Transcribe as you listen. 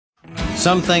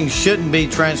Some things shouldn't be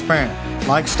transparent,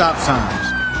 like stop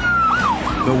signs.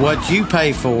 But what you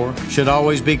pay for should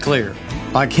always be clear,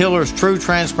 like Hiller's True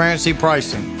Transparency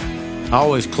Pricing.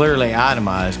 Always clearly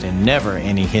itemized and never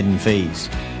any hidden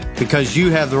fees. Because you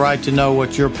have the right to know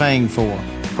what you're paying for.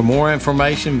 For more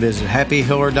information, visit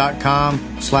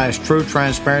happyhiller.com/true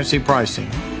transparency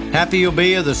pricing. Happy you'll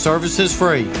be if the service is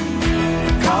free.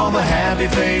 Call the Happy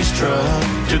Face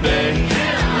Truck today.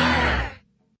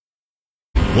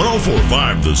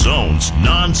 104.5 The Zone's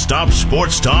non-stop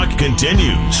sports talk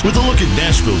continues with a look at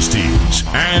Nashville's teams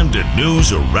and at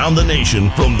news around the nation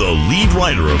from the lead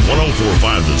writer of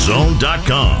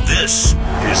 1045thezone.com. This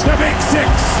is The Big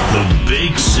Six. The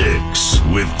Big Six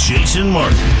with Jason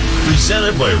Martin,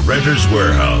 presented by Renters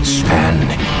Warehouse. And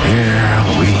here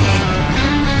we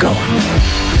go.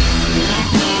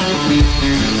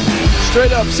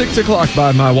 Straight up 6 o'clock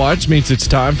by my watch means it's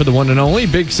time for the one and only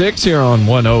Big Six here on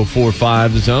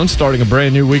 104.5 The Zone, starting a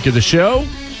brand new week of the show.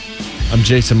 I'm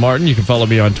Jason Martin. You can follow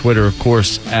me on Twitter, of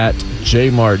course, at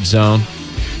JMartZone,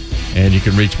 and you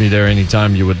can reach me there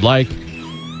anytime you would like.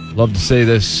 Love to say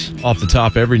this off the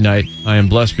top every night. I am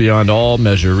blessed beyond all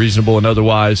measure, reasonable and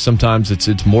otherwise. Sometimes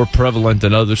it's more prevalent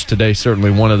than others. Today,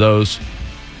 certainly one of those.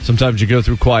 Sometimes you go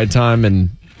through quiet time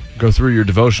and go through your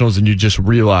devotionals and you just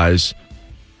realize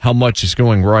how much is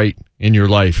going right in your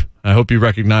life. I hope you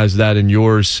recognize that in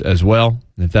yours as well.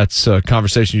 If that's a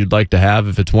conversation you'd like to have,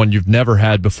 if it's one you've never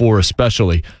had before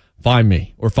especially, find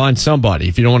me or find somebody.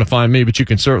 If you don't want to find me, but you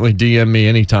can certainly DM me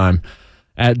anytime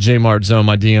at JMartZone.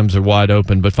 My DMs are wide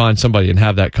open, but find somebody and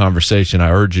have that conversation. I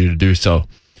urge you to do so.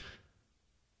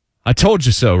 I told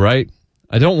you so, right?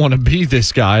 I don't want to be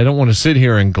this guy. I don't want to sit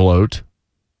here and gloat,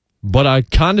 but I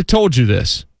kind of told you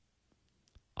this.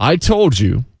 I told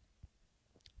you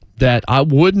that I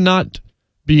would not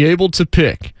be able to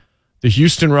pick the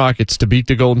Houston Rockets to beat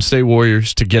the Golden State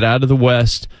Warriors, to get out of the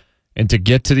West, and to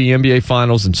get to the NBA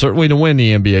Finals, and certainly to win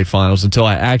the NBA Finals until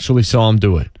I actually saw them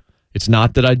do it. It's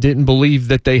not that I didn't believe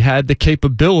that they had the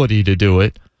capability to do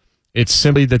it. It's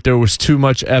simply that there was too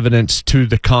much evidence to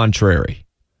the contrary.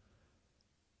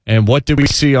 And what did we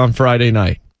see on Friday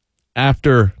night?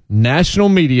 After national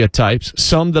media types,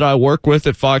 some that I work with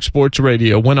at Fox Sports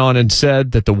Radio, went on and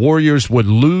said that the Warriors would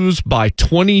lose by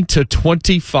 20 to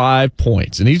 25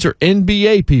 points. And these are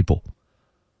NBA people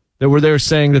that were there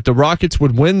saying that the Rockets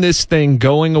would win this thing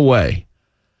going away.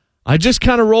 I just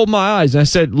kind of rolled my eyes and I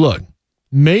said, look,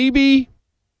 maybe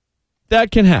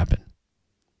that can happen,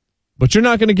 but you're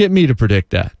not going to get me to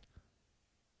predict that.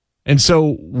 And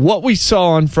so what we saw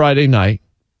on Friday night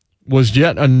was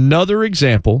yet another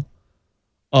example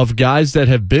of guys that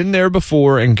have been there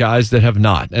before and guys that have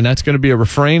not. And that's going to be a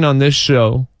refrain on this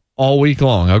show all week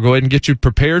long. I'll go ahead and get you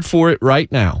prepared for it right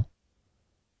now.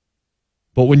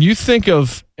 But when you think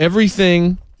of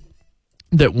everything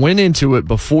that went into it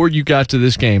before you got to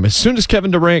this game, as soon as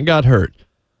Kevin Durant got hurt,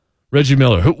 Reggie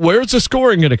Miller, where's the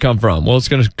scoring going to come from? Well, it's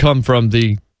going to come from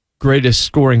the greatest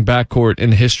scoring backcourt in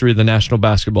the history of the National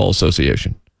Basketball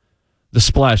Association, the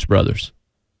Splash Brothers.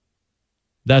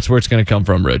 That's where it's going to come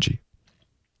from, Reggie.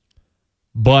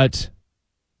 But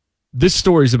this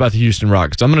story is about the Houston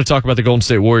Rockets. I'm going to talk about the Golden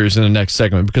State Warriors in the next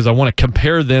segment because I want to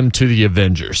compare them to the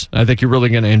Avengers. I think you're really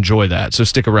going to enjoy that, so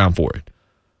stick around for it.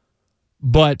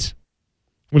 But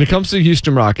when it comes to the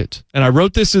Houston Rockets, and I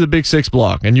wrote this to the Big Six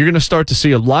blog, and you're going to start to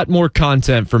see a lot more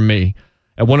content from me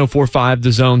at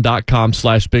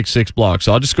 1045thezone.com/Big Six blog.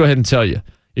 So I'll just go ahead and tell you,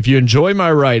 if you enjoy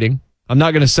my writing, I'm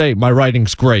not going to say my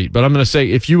writing's great, but I'm going to say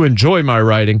if you enjoy my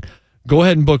writing, go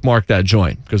ahead and bookmark that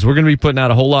joint because we're going to be putting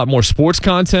out a whole lot more sports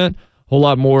content, a whole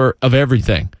lot more of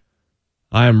everything.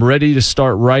 I am ready to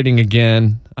start writing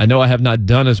again. I know I have not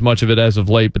done as much of it as of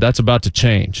late, but that's about to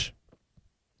change.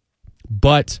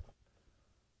 But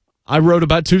I wrote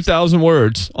about 2,000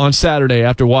 words on Saturday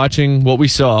after watching what we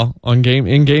saw in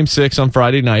Game 6 on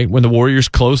Friday night when the Warriors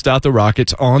closed out the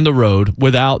Rockets on the road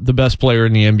without the best player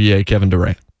in the NBA, Kevin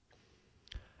Durant.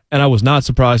 And I was not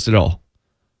surprised at all.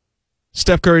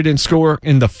 Steph Curry didn't score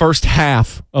in the first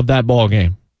half of that ball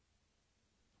game.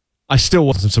 I still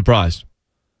wasn't surprised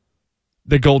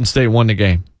that Golden State won the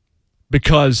game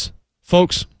because,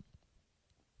 folks,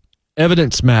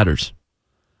 evidence matters.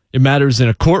 It matters in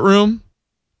a courtroom,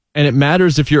 and it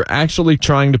matters if you're actually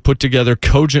trying to put together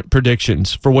cogent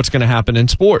predictions for what's going to happen in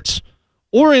sports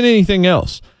or in anything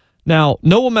else. Now,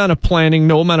 no amount of planning,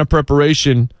 no amount of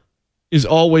preparation is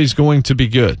always going to be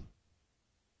good.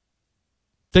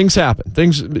 Things happen.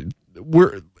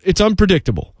 It's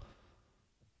unpredictable.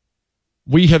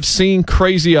 We have seen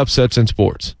crazy upsets in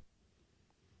sports.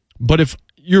 But if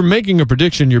you're making a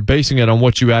prediction, you're basing it on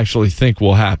what you actually think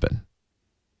will happen.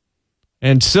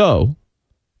 And so,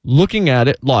 looking at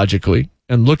it logically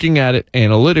and looking at it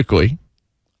analytically,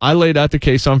 I laid out the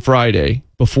case on Friday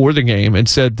before the game and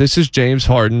said, this is James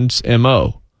Harden's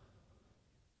MO.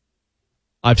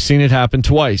 I've seen it happen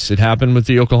twice. It happened with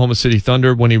the Oklahoma City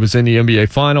Thunder when he was in the NBA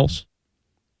Finals,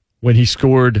 when he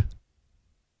scored.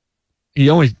 He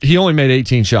only made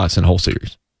 18 shots in the whole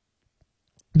series.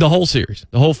 The whole series,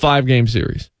 the whole 5-game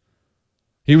series.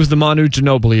 He was the Manu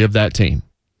Ginobili of that team.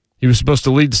 He was supposed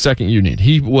to lead the second unit.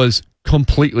 He was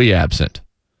completely absent,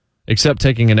 except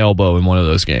taking an elbow in one of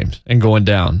those games and going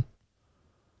down.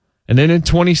 And then in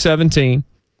 2017,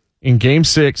 in Game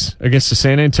 6 against the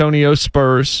San Antonio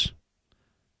Spurs,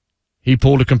 he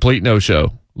pulled a complete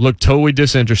no-show, looked totally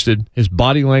disinterested. His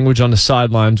body language on the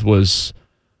sidelines was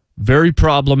very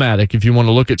problematic if you want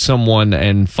to look at someone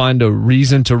and find a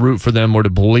reason to root for them or to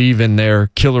believe in their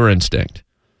killer instinct.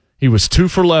 He was 2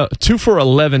 for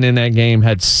 11 in that game,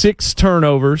 had 6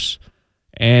 turnovers,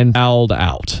 and fouled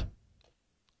out.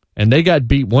 And they got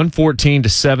beat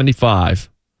 114-75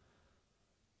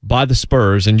 by the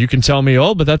Spurs. And you can tell me,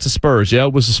 oh, but that's the Spurs. Yeah,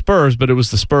 it was the Spurs, but it was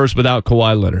the Spurs without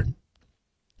Kawhi Leonard.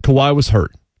 Kawhi was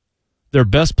hurt. Their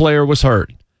best player was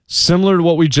hurt, similar to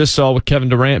what we just saw with Kevin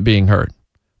Durant being hurt.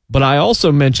 But I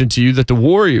also mentioned to you that the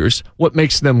Warriors, what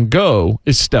makes them go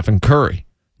is Stephen Curry,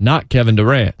 not Kevin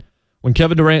Durant. When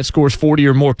Kevin Durant scores 40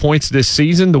 or more points this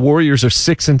season, the Warriors are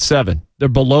 6-7. They're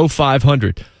below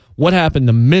 500. What happened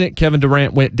the minute Kevin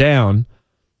Durant went down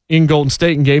in Golden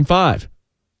State in Game 5?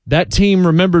 That team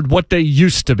remembered what they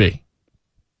used to be.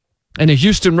 And the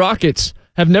Houston Rockets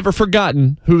have never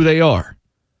forgotten who they are.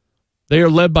 They are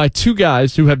led by 2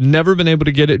 guys who have never been able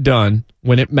to get it done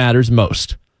when it matters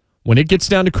most. When it gets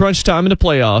down to crunch time in the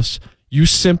playoffs, you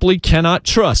simply cannot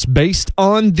trust, based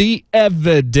on the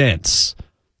evidence,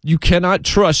 you cannot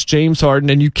trust James Harden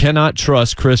and you cannot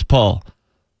trust Chris Paul.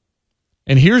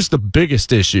 And here's the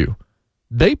biggest issue.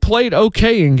 They played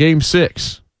okay in Game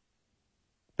 6.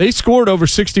 They scored over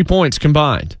 60 points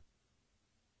combined.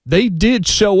 They did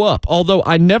show up, although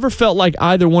I never felt like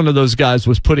either one of those guys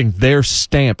was putting their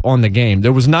stamp on the game.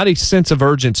 There was not a sense of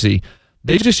urgency.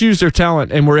 They just used their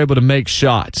talent and were able to make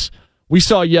shots. We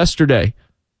saw yesterday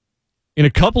in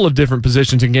a couple of different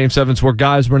positions in Game 7s where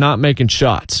guys were not making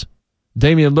shots.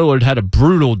 Damian Lillard had a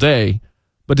brutal day,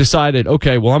 but decided,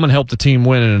 okay, well, I'm going to help the team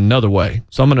win in another way.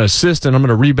 So I'm going to assist and I'm going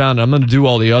to rebound and I'm going to do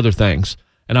all the other things.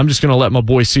 And I'm just going to let my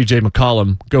boy C.J.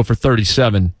 McCollum go for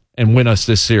 37 and win us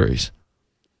this series.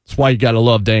 That's why you got to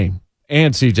love Dame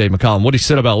and C.J. McCollum. What he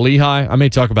said about Lehigh, I may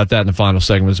talk about that in the final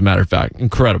segment, as a matter of fact.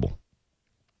 Incredible.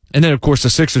 And then, of course, the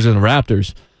Sixers and the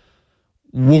Raptors.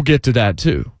 We'll get to that,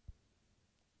 too.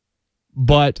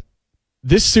 But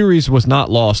this series was not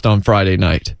lost on Friday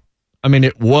night. I mean,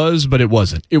 it was, but it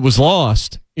wasn't. It was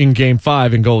lost in Game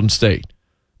 5 in Golden State.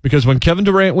 Because when Kevin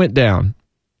Durant went down,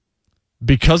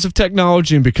 because of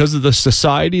technology and because of the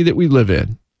society that we live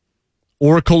in,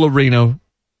 Oracle Arena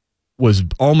was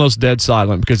almost dead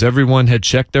silent because everyone had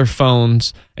checked their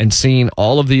phones and seen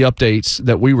all of the updates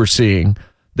that we were seeing,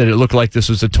 that it looked like this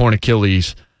was a torn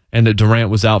Achilles and that Durant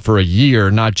was out for a year,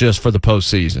 not just for the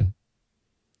postseason.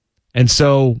 And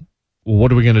so,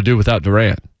 what are we going to do without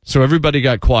Durant? So everybody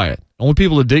got quiet. Only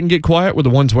people that didn't get quiet were the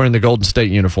ones wearing the Golden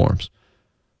State uniforms.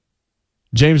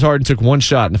 James Harden took 1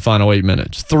 shot in the final 8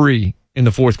 minutes, 3 in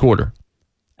the fourth quarter.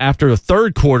 After a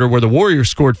third quarter where the Warriors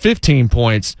scored 15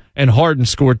 points and Harden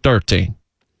scored 13.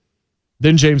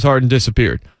 Then James Harden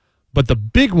disappeared. But the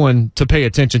big one to pay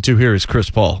attention to here is Chris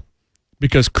Paul.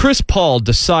 Because Chris Paul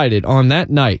decided on that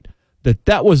night that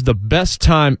that was the best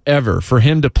time ever for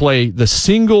him to play the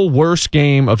single worst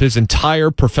game of his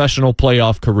entire professional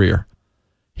playoff career.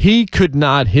 He could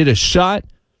not hit a shot.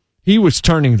 He was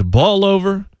turning the ball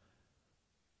over.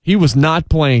 He was not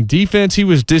playing defense. He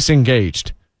was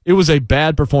disengaged. It was a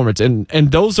bad performance, and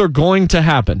those are going to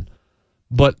happen.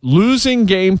 But losing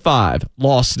Game 5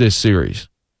 lost this series.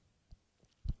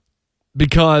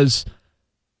 Because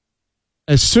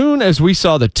as soon as we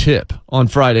saw the tip on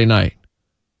Friday night,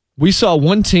 we saw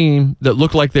one team that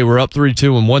looked like they were up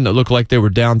 3-2 and one that looked like they were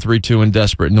down 3-2 and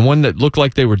desperate. And the one that looked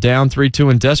like they were down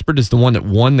 3-2 and desperate is the one that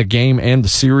won the game and the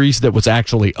series that was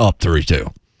actually up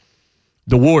 3-2.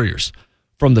 The Warriors,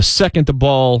 from the second the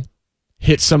ball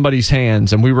hit somebody's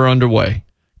hands and we were underway,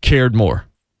 cared more.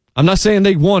 I'm not saying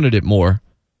they wanted it more,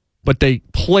 but they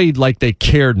played like they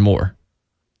cared more.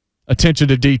 Attention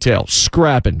to detail,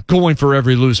 scrapping, going for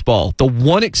every loose ball. The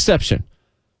one exception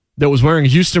that was wearing a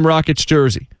Houston Rockets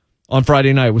jersey on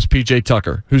Friday night was P.J.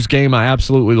 Tucker, whose game I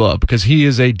absolutely love because he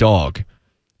is a dog.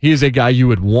 He is a guy you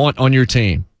would want on your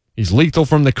team. He's lethal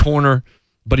from the corner,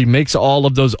 but he makes all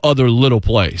of those other little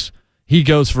plays. He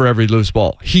goes for every loose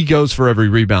ball. He goes for every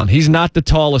rebound. He's not the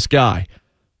tallest guy,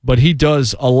 but he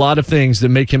does a lot of things that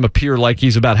make him appear like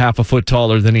he's about half a foot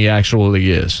taller than he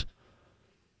actually is.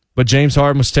 But James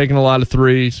Harden was taking a lot of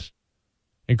threes,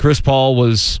 and Chris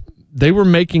Paul they were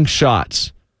making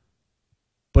shots,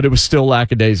 but it was still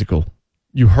lackadaisical.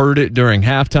 You heard it during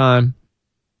halftime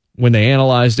when they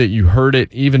analyzed it. You heard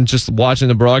it even just watching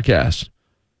the broadcast.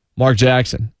 Mark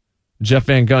Jackson, Jeff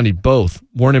Van Gundy, both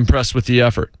weren't impressed with the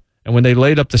effort. And when they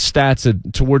laid up the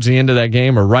stats towards the end of that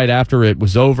game or right after it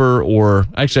was over, or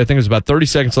actually I think it was about 30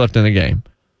 seconds left in the game,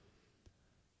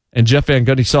 and Jeff Van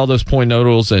Gundy saw those point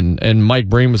totals, and Mike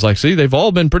Breen was like, see, they've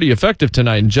all been pretty effective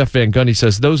tonight. And Jeff Van Gundy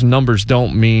says those numbers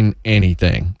don't mean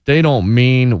anything. They don't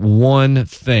mean one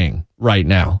thing right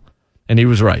now. And he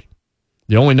was right.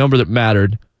 The only number that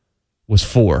mattered was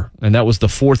 4, and that was the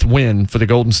 4th win for the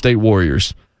Golden State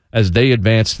Warriors as they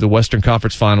advanced to the Western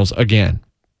Conference Finals again.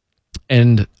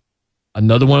 And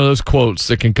another one of those quotes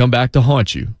that can come back to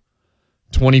haunt you.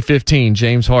 2015,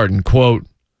 James Harden, quote,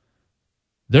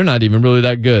 they're not even really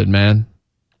that good, man.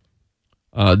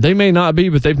 They may not be,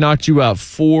 but they've knocked you out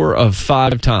 4 of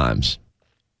 5 times.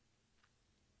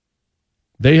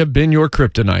 They have been your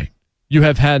kryptonite. You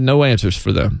have had no answers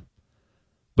for them.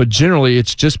 But generally,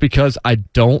 it's just because I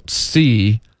don't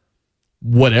see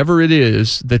whatever it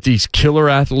is that these killer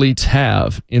athletes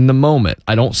have in the moment.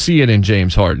 I don't see it in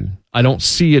James Harden. I don't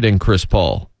see it in Chris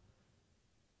Paul.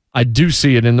 I do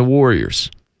see it in the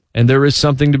Warriors. And there is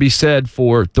something to be said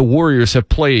for the Warriors have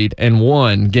played and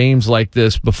won games like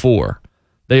this before.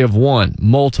 They have won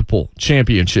multiple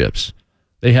championships.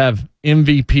 They have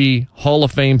MVP Hall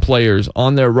of Fame players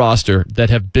on their roster that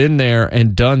have been there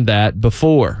and done that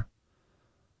before.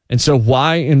 And so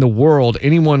why in the world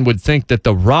anyone would think that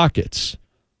the Rockets,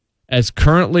 as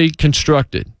currently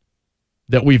constructed,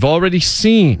 that we've already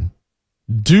seen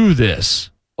do this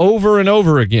over and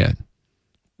over again,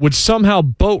 would somehow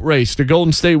boat race the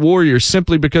Golden State Warriors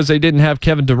simply because they didn't have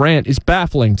Kevin Durant is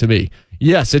baffling to me.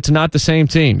 Yes, it's not the same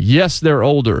team. Yes, they're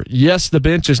older. Yes, the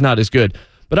bench is not as good.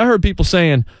 But I heard people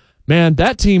saying, man,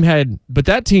 that team back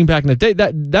in the day,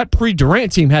 that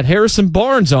pre-Durant team had Harrison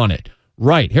Barnes on it.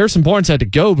 Right, Harrison Barnes had to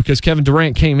go because Kevin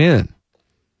Durant came in.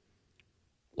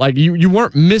 Like, you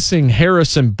weren't missing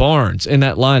Harrison Barnes in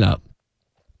that lineup.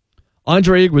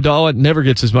 Andre Iguodala never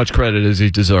gets as much credit as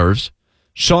he deserves.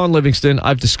 Sean Livingston,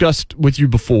 I've discussed with you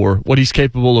before what he's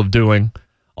capable of doing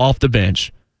off the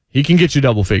bench. He can get you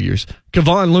double figures.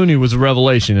 Kevon Looney was a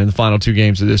revelation in the final 2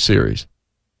 games of this series.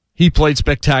 He played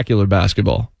spectacular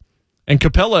basketball. And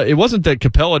Capella, it wasn't that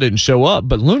Capella didn't show up,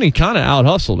 but Looney kind of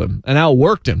out-hustled him and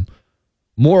outworked him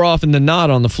more often than not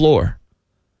on the floor.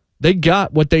 They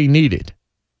got what they needed.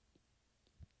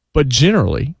 But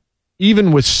generally,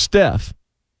 even with Steph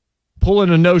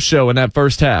pulling a no-show in that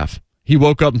first half, he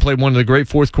woke up and played one of the great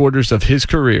fourth quarters of his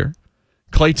career.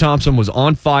 Klay Thompson was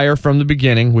on fire from the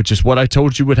beginning, which is what I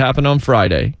told you would happen on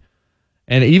Friday.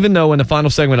 And even though in the final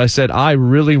segment I said, I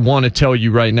really want to tell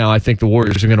you right now I think the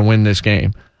Warriors are going to win this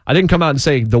game, I didn't come out and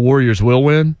say the Warriors will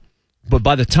win. But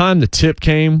by the time the tip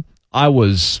came, I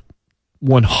was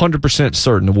 100%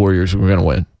 certain the Warriors were going to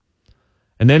win.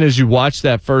 And then as you watch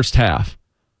that first half,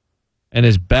 and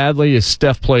as badly as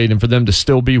Steph played, and for them to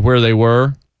still be where they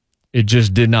were, it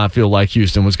just did not feel like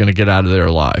Houston was going to get out of there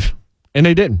alive. And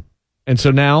they didn't. And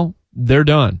so now they're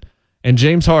done. And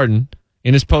James Harden,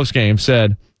 in his postgame,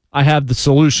 said, I have the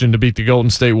solution to beat the Golden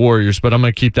State Warriors, but I'm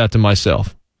going to keep that to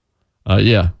myself.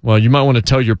 Yeah, well, you might want to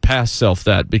tell your past self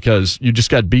that because you just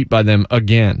got beat by them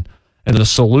again. And the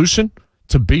solution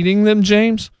to beating them,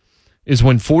 James, is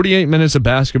when 48 minutes of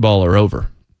basketball are over.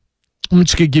 I'm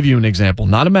just going to give you an example.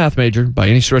 Not a math major by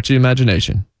any stretch of the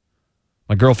imagination.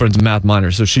 My girlfriend's a math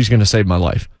minor, so she's going to save my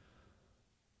life.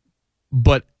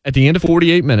 But at the end of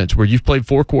 48 minutes where you've played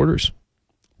 4 quarters,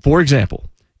 for example,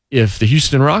 if the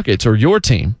Houston Rockets or your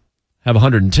team have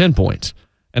 110 points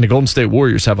and the Golden State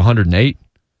Warriors have 108,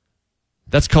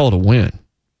 that's called a win.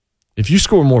 If you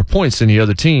score more points than the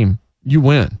other team, you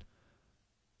win.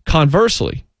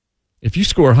 Conversely, if you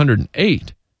score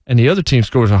 108 and the other team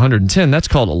scores 110, that's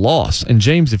called a loss. And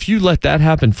James, if you let that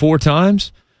happen 4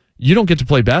 times, you don't get to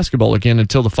play basketball again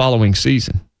until the following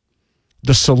season.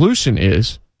 The solution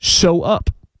is show up.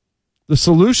 The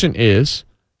solution is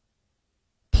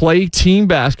play team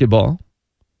basketball.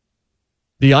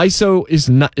 The ISO is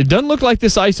not, it doesn't look like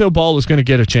this ISO ball is going to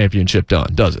get a championship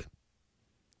done, does it?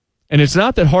 And it's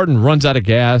not that Harden runs out of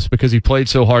gas because he played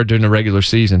so hard during the regular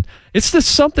season. It's that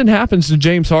something happens to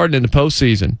James Harden in the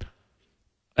postseason.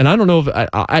 And I don't know if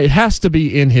it has to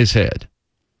be in his head.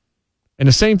 And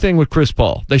the same thing with Chris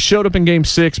Paul. They showed up in Game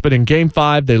 6, but in Game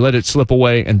 5, they let it slip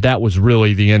away, and that was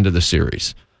really the end of the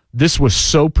series. This was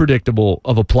so predictable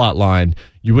of a plot line,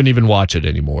 you wouldn't even watch it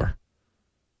anymore.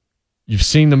 You've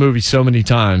seen the movie so many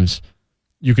times,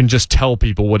 you can just tell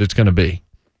people what it's going to be.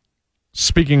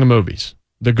 Speaking of movies,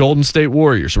 the Golden State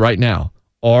Warriors right now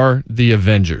are the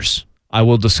Avengers. I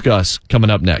will discuss coming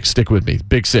up next. Stick with me.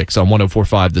 Big Six on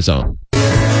 104.5 The Zone.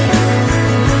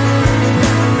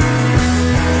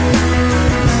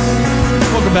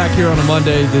 Welcome back here on a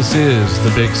Monday. This is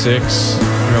the Big Six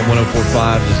here on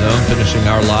 104.5 The Zone, finishing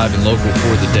our live and local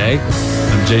for the day.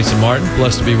 I'm Jason Martin.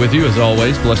 Blessed to be with you as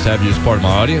always. Blessed to have you as part of my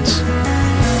audience.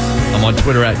 I'm on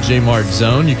Twitter at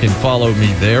JMartZone. You can follow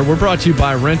me there. We're brought to you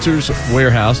by Renters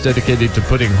Warehouse, dedicated to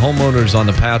putting homeowners on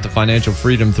the path to financial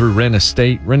freedom through Rent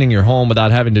Estate, renting your home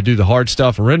without having to do the hard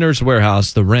stuff. Renters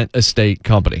Warehouse, the Rent Estate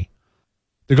company.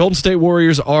 The Golden State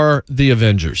Warriors are the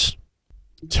Avengers.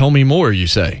 Tell me more, you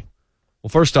say. Well,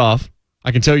 first off,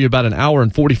 I can tell you about an hour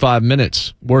and 45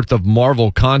 minutes worth of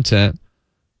Marvel content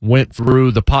went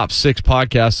through the Pop 6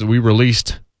 podcast that we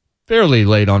released fairly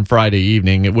late on Friday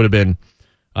evening. It would have been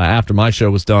after my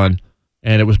show was done.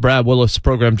 And it was Brad Willis,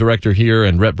 program director here,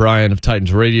 and Rhett Bryan of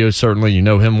Titans Radio. Certainly, you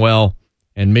know him well,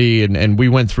 and me. And we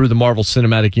went through the Marvel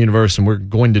Cinematic Universe, and we're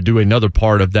going to do another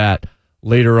part of that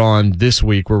later on this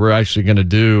week, where we're actually going to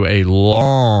do a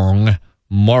long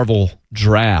Marvel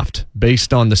draft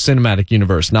based on the cinematic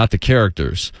universe, not the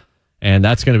characters. And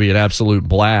that's going to be an absolute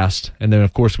blast. And then,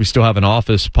 of course, we still have an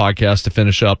Office podcast to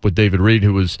finish up with David Reed,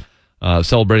 who was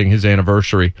celebrating his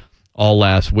anniversary all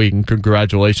last week. And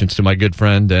congratulations to my good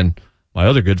friend and my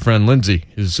other good friend, Lindsay,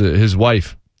 his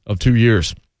wife of 2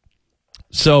 years.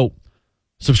 So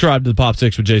subscribe to the Pop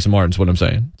 6 with Jason Martin is what I'm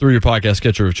saying, through your podcast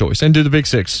catcher of choice. And do the Big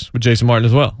Six with Jason Martin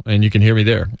as well. And you can hear me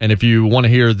there. And if you want to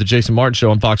hear the Jason Martin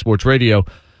Show on Fox Sports Radio,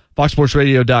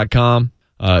 foxsportsradio.com,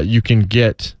 you can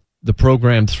get the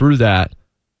program through that.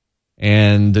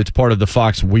 And it's part of the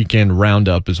Fox Weekend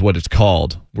Roundup is what it's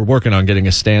called. We're working on getting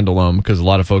a standalone because a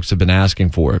lot of folks have been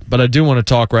asking for it. But I do want to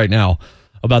talk right now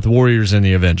about the Warriors and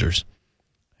the Avengers.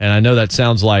 And I know that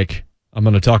sounds like I'm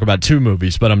going to talk about two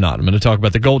movies, but I'm not. I'm going to talk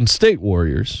about the Golden State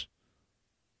Warriors,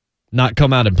 not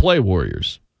come out and play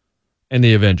Warriors, and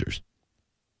the Avengers.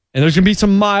 And there's going to be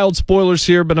some mild spoilers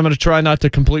here, but I'm going to try not to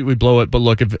completely blow it. But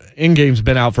look, if Endgame's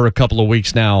been out for a couple of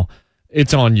weeks now,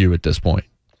 it's on you at this point,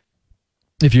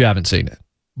 if you haven't seen it.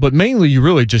 But mainly, you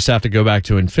really just have to go back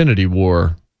to Infinity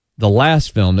War, the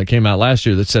last film that came out last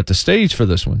year that set the stage for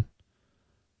this one,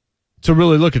 to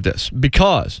really look at this.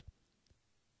 Because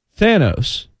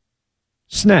Thanos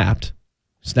snapped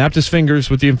his fingers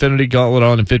with the Infinity Gauntlet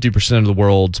on, and 50% of the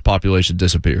world's population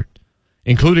disappeared,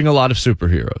 including a lot of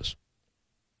superheroes.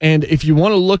 And if you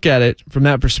want to look at it from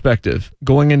that perspective,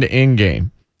 going into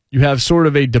Endgame, you have sort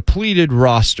of a depleted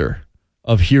roster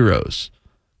of heroes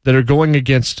that are going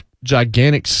against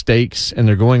gigantic stakes, and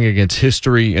they're going against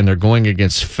history, and they're going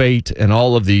against fate, and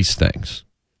all of these things.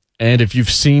 And if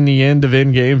you've seen the end of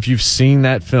Endgame, if you've seen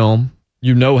that film,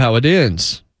 you know how it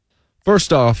ends.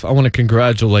 First off, I want to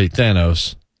congratulate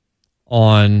Thanos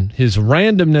on his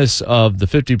randomness of the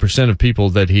 50% of people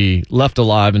that he left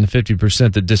alive and the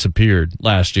 50% that disappeared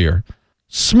last year.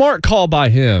 Smart call by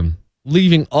him,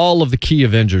 leaving all of the key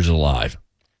Avengers alive.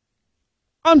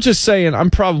 I'm just saying, I'm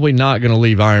probably not going to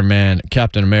leave Iron Man,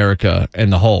 Captain America,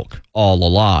 and the Hulk all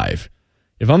alive.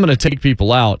 If I'm going to take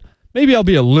people out, maybe I'll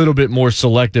be a little bit more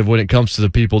selective when it comes to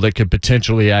the people that could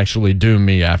potentially actually doom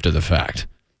me after the fact.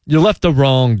 You left the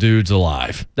wrong dudes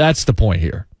alive. That's the point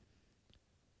here.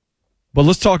 But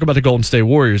let's talk about the Golden State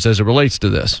Warriors as it relates to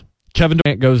this. Kevin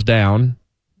Durant goes down.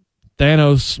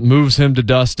 Thanos moves him to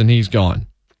dust, and he's gone,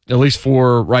 at least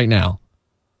for right now.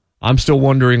 I'm still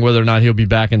wondering whether or not he'll be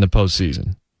back in the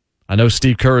postseason. I know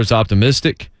Steve Kerr is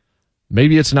optimistic.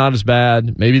 Maybe it's not as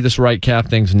bad. Maybe this right cap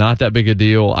thing's not that big a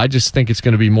deal. I just think it's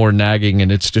going to be more nagging,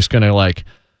 and it's just going to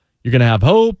you're going to have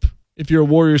hope if you're a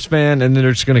Warriors fan, and then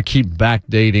they're just going to keep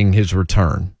backdating his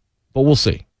return. But we'll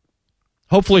see.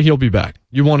 Hopefully he'll be back.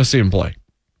 You want to see him play.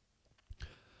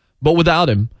 But without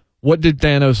him, what did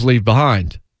Thanos leave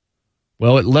behind?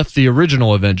 Well, it left the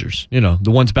original Avengers, the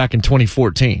ones back in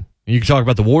 2014. You can talk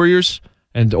about the Warriors,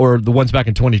 or the ones back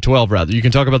in 2012, rather. You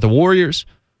can talk about the Warriors,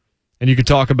 and you can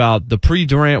talk about the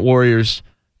pre-Durant Warriors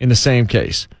in the same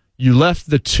case. You left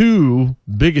the two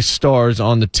biggest stars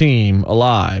on the team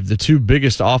alive, the two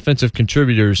biggest offensive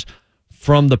contributors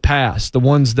from the past, the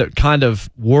ones that kind of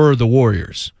were the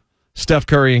Warriors, Steph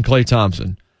Curry and Klay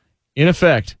Thompson. In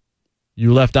effect,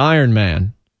 you left Iron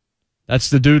Man. That's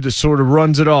the dude that sort of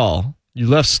runs it all. You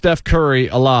left Steph Curry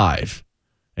alive,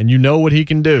 and you know what he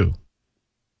can do.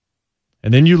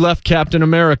 And then you left Captain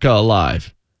America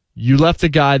alive. You left the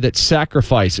guy that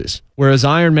sacrifices, whereas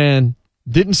Iron Man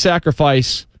didn't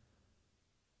sacrifice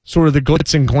sort of the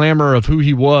glitz and glamour of who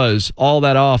he was all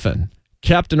that often.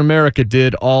 Captain America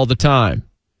did all the time.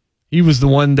 He was the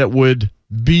one that would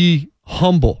be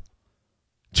humble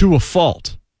to a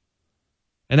fault.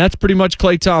 And that's pretty much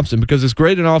Klay Thompson, because as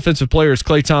great an offensive player as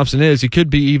Klay Thompson is, he could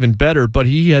be even better, but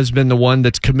he has been the one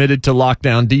that's committed to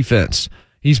lockdown defense.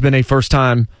 He's been a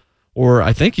first-time, or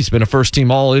I think he's been a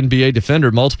first-team All-NBA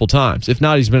defender multiple times. If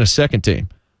not, he's been a second team.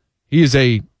 He is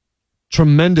a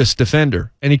tremendous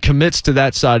defender, and he commits to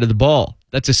that side of the ball.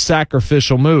 That's a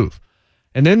sacrificial move.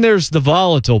 And then there's the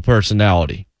volatile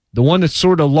personality, the one that's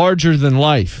sort of larger than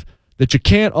life, that you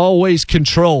can't always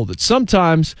control, that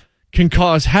sometimes can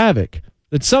cause havoc,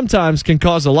 that sometimes can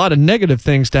cause a lot of negative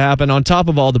things to happen on top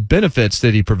of all the benefits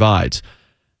that he provides.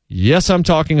 Yes, I'm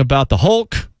talking about the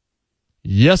Hulk.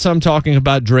 Yes, I'm talking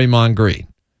about Draymond Green.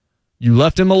 You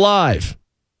left him alive.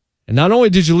 And not only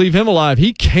did you leave him alive,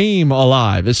 he came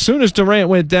alive. As soon as Durant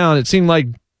went down, it seemed like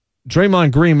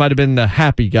Draymond Green might have been the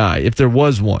happy guy, if there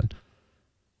was one.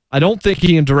 I don't think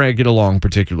he and Durant get along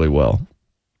particularly well.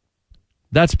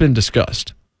 That's been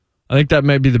discussed. I think that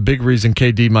may be the big reason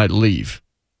KD might leave.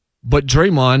 But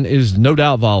Draymond is no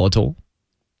doubt volatile,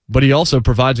 but he also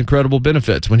provides incredible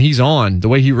benefits. When he's on, the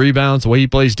way he rebounds, the way he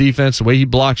plays defense, the way he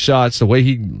blocks shots, the way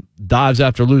he dives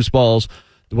after loose balls,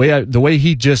 the way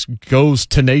he just goes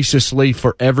tenaciously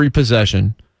for every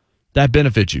possession, that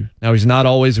benefits you. Now, he's not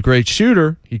always a great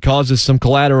shooter. He causes some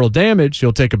collateral damage.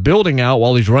 He'll take a building out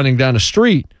while he's running down a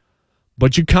street,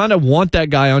 but you kind of want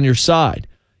that guy on your side.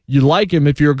 You like him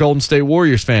if you're a Golden State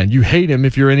Warriors fan. You hate him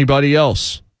if you're anybody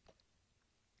else.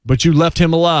 But you left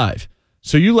him alive.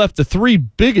 So you left the three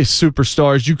biggest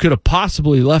superstars you could have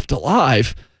possibly left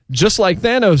alive, just like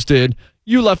Thanos did.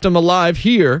 You left them alive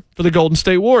here for the Golden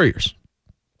State Warriors.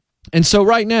 And so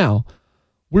right now,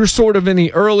 we're sort of in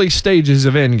the early stages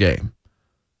of Endgame.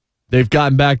 They've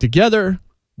gotten back together.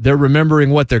 They're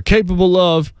remembering what they're capable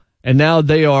of. And now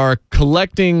they are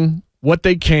collecting what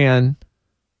they can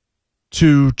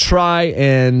to try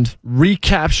and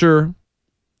recapture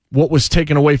what was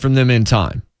taken away from them in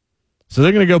time. So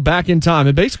they're going to go back in time.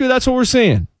 And basically that's what we're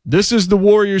seeing. This is the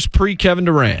Warriors pre-Kevin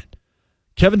Durant.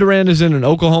 Kevin Durant is in an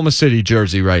Oklahoma City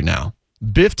jersey right now.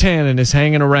 Biff Tannen is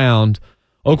hanging around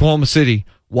Oklahoma City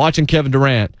watching Kevin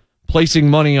Durant, placing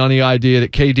money on the idea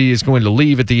that KD is going to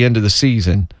leave at the end of the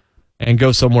season and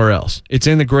go somewhere else. It's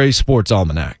in the Gray Sports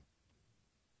Almanac.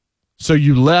 So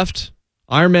you left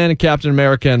Iron Man and Captain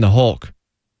America and the Hulk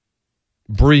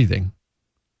breathing.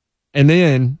 And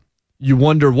then you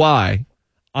wonder why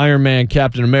Iron Man,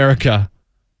 Captain America,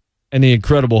 and the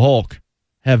Incredible Hulk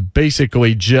have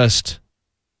basically just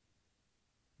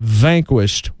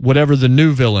vanquished whatever the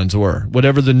new villains were,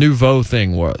 whatever the nouveau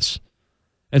thing was.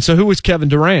 And so who was Kevin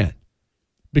Durant?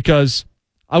 Because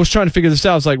I was trying to figure this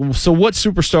out. I was like, well, so what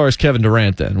superstar is Kevin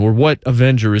Durant then? Or what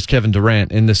Avenger is Kevin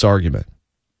Durant in this argument?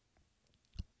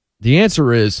 The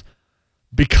answer is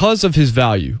because of his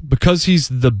value, because he's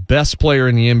the best player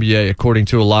in the NBA according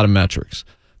to a lot of metrics,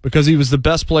 because he was the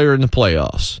best player in the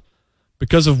playoffs,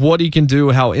 because of what he can do,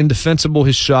 how indefensible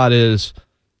his shot is,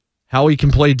 how he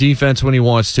can play defense when he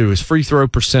wants to, his free throw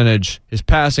percentage, his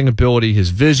passing ability,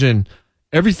 his vision,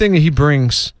 everything that he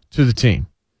brings to the team.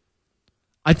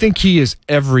 I think he is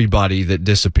everybody that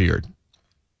disappeared.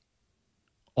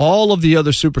 All of the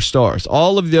other superstars,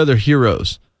 all of the other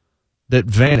heroes that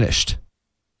vanished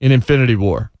in Infinity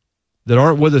War, that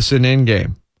aren't with us in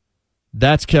Endgame,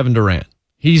 that's Kevin Durant.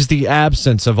 He's the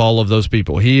absence of all of those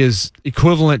people. He is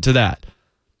equivalent to that.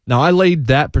 Now, I laid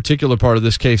that particular part of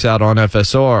this case out on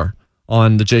FSR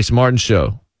on the Jason Martin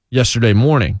show yesterday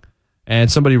morning,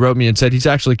 and somebody wrote me and said he's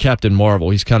actually Captain Marvel.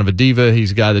 He's kind of a diva.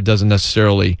 He's a guy that doesn't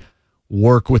necessarily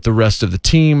work with the rest of the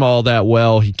team all that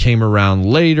well. He came around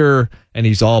later, and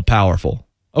he's all powerful.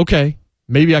 Okay,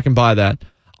 maybe I can buy that.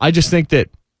 I just think that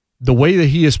the way that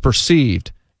he is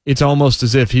perceived, it's almost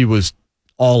as if he was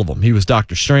all of them. He was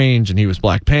Doctor Strange, and he was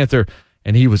Black Panther,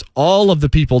 and he was all of the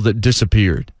people that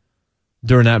disappeared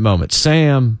during that moment.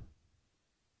 Sam,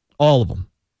 all of them.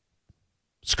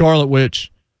 Scarlet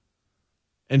Witch.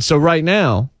 And so right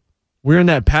now, we're in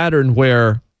that pattern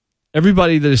where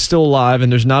everybody that is still alive,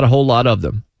 and there's not a whole lot of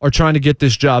them, are trying to get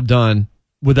this job done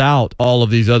without all of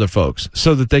these other folks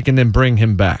so that they can then bring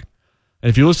him back. And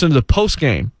if you listen to the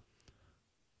postgame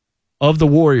of the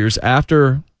Warriors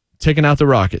after taking out the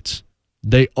Rockets,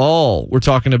 they all were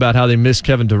talking about how they miss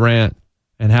Kevin Durant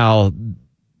and how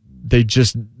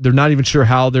they're not even sure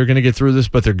how they're going to get through this,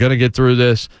 but they're going to get through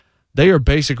this. They are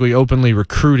basically openly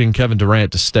recruiting Kevin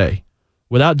Durant to stay.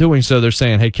 Without doing so, they're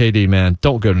saying, hey, KD, man,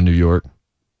 don't go to New York.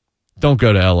 Don't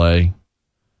go to L.A.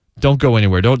 Don't go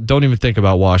anywhere. Don't even think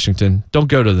about Washington. Don't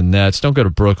go to the Nets. Don't go to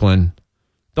Brooklyn.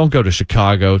 Don't go to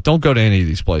Chicago. Don't go to any of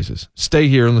these places. Stay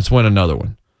here and let's win another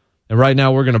one. And right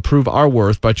now we're going to prove our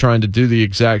worth by trying to do the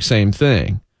exact same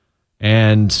thing.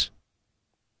 And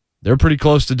they're pretty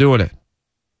close to doing it.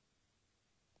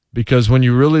 Because when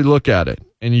you really look at it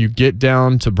and you get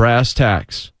down to brass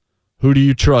tacks, who do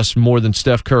you trust more than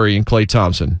Steph Curry and Klay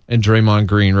Thompson and Draymond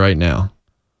Green right now?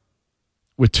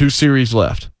 With 2 series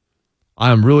left.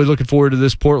 I am really looking forward to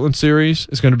this Portland series.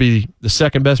 It's going to be the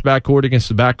second best backcourt against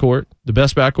the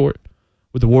best backcourt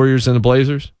with the Warriors and the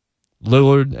Blazers.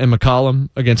 Lillard and McCollum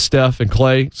against Steph and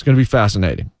Klay. It's going to be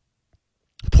fascinating.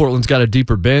 Portland's got a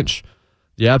deeper bench.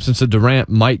 The absence of Durant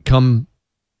might come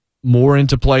more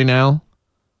into play now.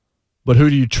 But who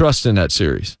do you trust in that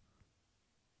series?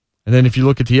 And then if you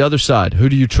look at the other side, who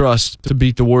do you trust to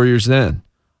beat the Warriors then?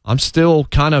 I'm still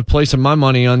kind of placing my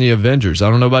money on the Avengers.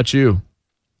 I don't know about you.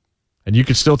 And you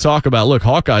can still talk about, look,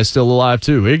 Hawkeye's still alive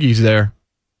too. Iggy's there.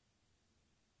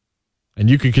 And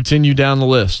you can continue down the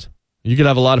list. You could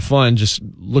have a lot of fun just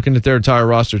looking at their entire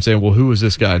roster and saying, well, who is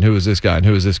this guy and who is this guy and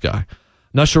who is this guy?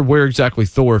 Not sure where exactly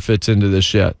Thor fits into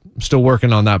this yet. I'm still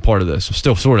working on that part of this. I'm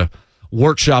still sort of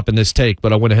workshopping this take,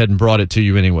 but I went ahead and brought it to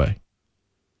you anyway.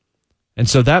 And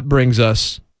so that brings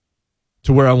us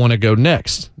to where I want to go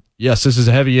next. Yes, this is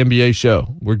a heavy NBA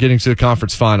show. We're getting to the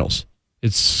conference finals.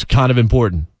 It's kind of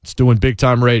important. It's doing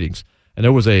big-time ratings. And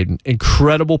there was an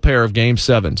incredible pair of Game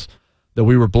 7s that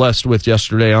we were blessed with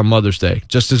yesterday on Mother's Day.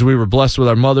 Just as we were blessed with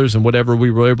our mothers and whatever we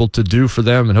were able to do for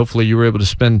them, and hopefully you were able to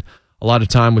spend a lot of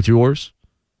time with yours,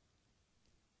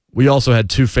 we also had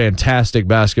 2 fantastic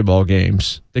basketball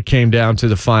games that came down to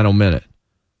the final minute.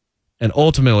 And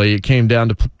ultimately, it came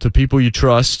down to people you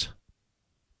trust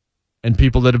and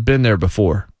people that have been there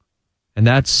before. And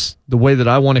that's the way that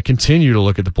I want to continue to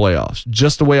look at the playoffs.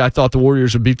 Just the way I thought the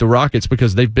Warriors would beat the Rockets,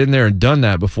 because they've been there and done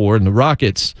that before, and the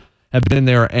Rockets have been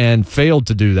there and failed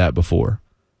to do that before.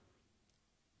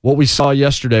 What we saw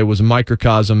yesterday was a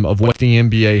microcosm of what the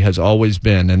NBA has always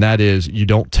been, and that is you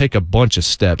don't take a bunch of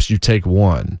steps, you take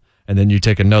one, and then you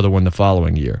take another one the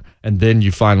following year. And then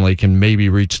you finally can maybe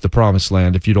reach the promised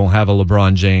land if you don't have a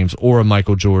LeBron James or a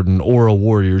Michael Jordan or a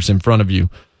Warriors in front of you.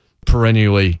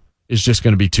 Perennially is just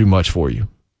going to be too much for you.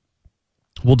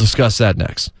 We'll discuss that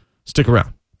next. Stick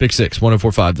around. Big 6,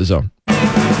 104.5 The Zone.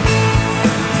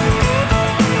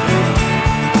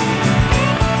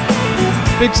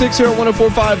 Big 6 here at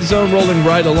 104.5 The Zone, rolling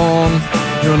right along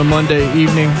here on a Monday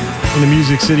evening in the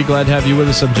Music City. Glad to have you with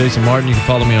us. I'm Jason Martin. You can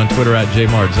follow me on Twitter at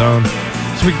JMartZone.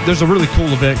 So there's a really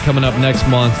cool event coming up next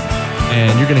month,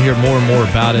 and you're going to hear more and more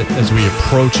about it as we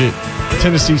approach it.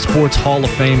 Tennessee Sports Hall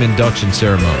of Fame induction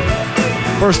ceremony.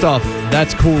 First off,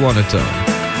 that's cool on its own.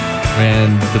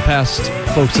 And the past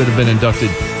folks that have been inducted,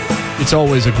 it's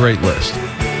always a great list.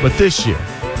 But this year,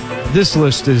 this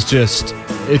list is just,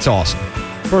 it's awesome.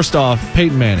 First off,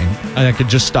 Peyton Manning, and I could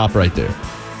just stop right there.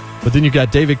 But then you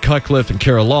got David Cutcliffe and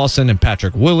Kara Lawson and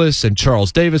Patrick Willis and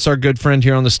Charles Davis, our good friend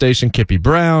here on the station, Kippy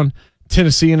Brown.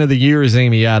 Tennessean of the Year is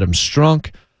Amy Adams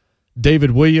Strunk.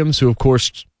 David Williams, who of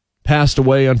course passed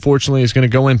away, unfortunately, is going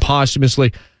to go in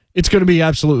posthumously. It's going to be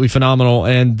absolutely phenomenal,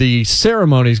 and the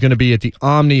ceremony is going to be at the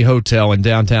Omni Hotel in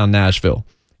downtown Nashville.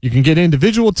 You can get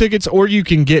individual tickets or you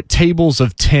can get tables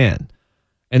of 10.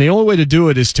 And the only way to do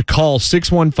it is to call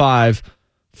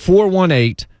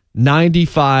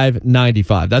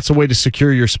 615-418-9595. That's the way to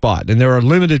secure your spot. And there are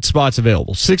limited spots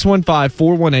available.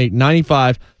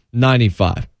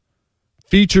 615-418-9595.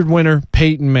 Featured winner,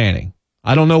 Peyton Manning.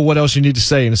 I don't know what else you need to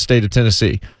say in the state of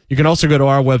Tennessee. You can also go to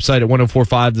our website at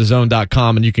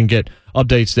 1045thezone.com and you can get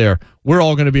updates there. We're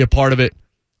all going to be a part of it.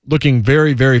 Looking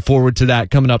very, very forward to that.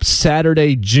 Coming up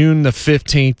Saturday, June the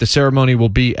 15th. The ceremony will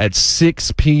be at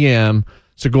 6 p.m.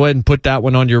 So go ahead and put that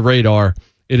one on your radar.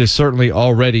 It is certainly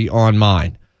already on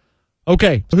mine.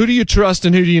 Okay, who do you trust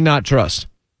and who do you not trust?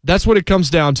 That's what it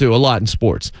comes down to a lot in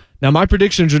sports. Now, my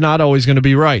predictions are not always going to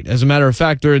be right. As a matter of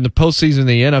fact, during the postseason of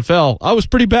the NFL, I was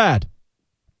pretty bad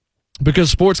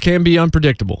because sports can be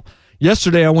unpredictable.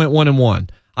 Yesterday, I went 1-1.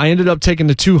 I ended up taking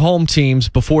the 2 home teams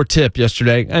before tip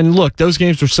yesterday. And look, those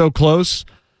games were so close.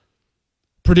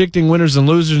 Predicting winners and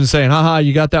losers and saying, haha,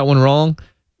 you got that one wrong.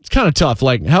 It's kind of tough.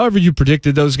 Like, however you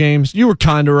predicted those games, you were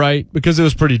kind of right because it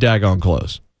was pretty daggone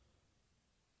close.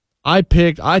 I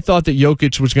thought that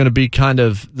Jokic was going to be kind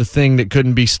of the thing that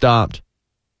couldn't be stopped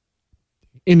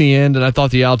in the end, and I thought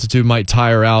the altitude might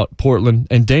tire out Portland,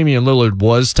 and Damian Lillard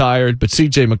was tired, but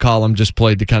C.J. McCollum just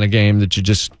played the kind of game that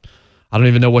I don't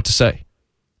even know what to say.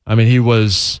 I mean, he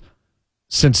was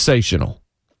sensational.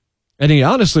 And he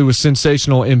honestly was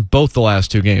sensational in both the last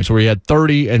 2 games where he had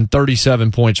 30 and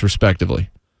 37 points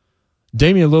respectively.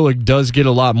 Damian Lillard does get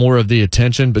a lot more of the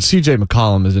attention, but C.J.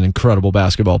 McCollum is an incredible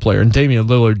basketball player, and Damian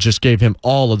Lillard just gave him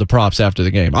all of the props after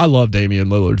the game. I love Damian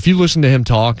Lillard. If you listen to him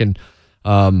talk and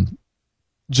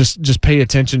just pay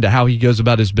attention to how he goes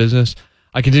about his business,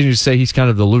 I continue to say he's kind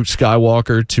of the Luke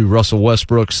Skywalker to Russell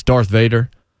Westbrook's Darth Vader.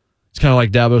 It's kind of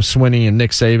like Dabo Swinney and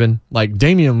Nick Saban. Like,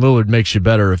 Damian Lillard makes you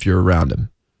better if you're around him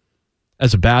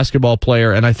as a basketball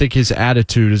player, and I think his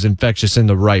attitude is infectious in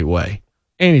the right way.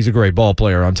 And he's a great ball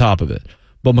player on top of it.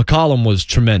 But McCollum was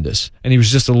tremendous, and he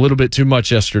was just a little bit too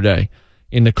much yesterday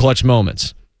in the clutch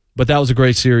moments. But that was a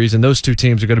great series, and those two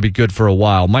teams are going to be good for a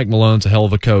while. Mike Malone's a hell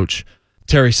of a coach.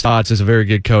 Terry Stotts is a very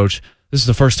good coach. This is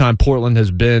the first time Portland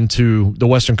has been to the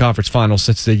Western Conference Finals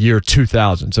since the year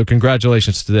 2000. So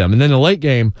congratulations to them. And then the late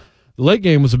game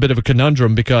was a bit of a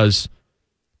conundrum because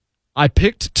I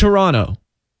picked Toronto,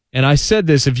 and I said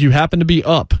this, if you happen to be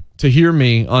up to hear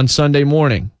me on Sunday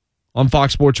morning on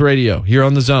Fox Sports Radio here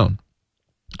on The Zone,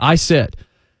 I said,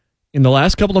 in the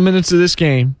last couple of minutes of this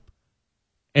game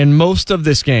and most of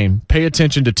this game, pay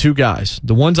attention to two guys.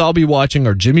 The ones I'll be watching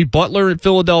are Jimmy Butler at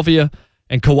Philadelphia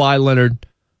and Kawhi Leonard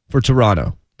for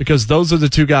Toronto, because those are the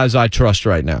two guys I trust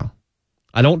right now.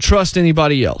 I don't trust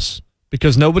anybody else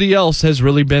because nobody else has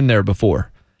really been there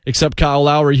before, except Kyle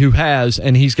Lowry, who has,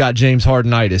 and he's got James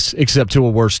Harden-itis, except to a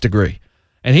worse degree.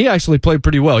 And he actually played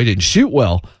pretty well. He didn't shoot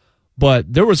well,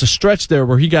 but there was a stretch there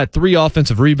where he got 3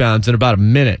 offensive rebounds in about a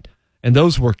minute, and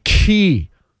those were key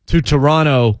to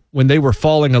Toronto when they were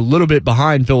falling a little bit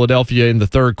behind Philadelphia in the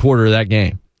third quarter of that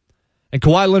game. And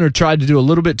Kawhi Leonard tried to do a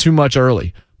little bit too much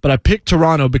early, but I picked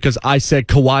Toronto because I said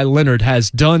Kawhi Leonard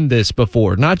has done this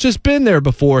before. Not just been there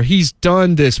before, he's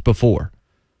done this before.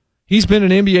 He's been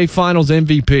an NBA Finals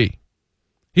MVP.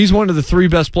 He's one of the 3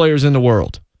 best players in the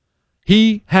world.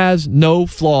 He has no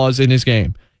flaws in his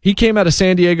game. He came out of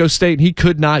San Diego State and he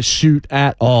could not shoot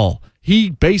at all. He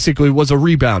basically was a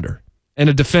rebounder and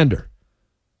a defender.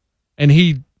 And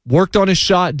he worked on his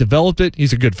shot, developed it.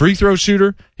 He's a good free throw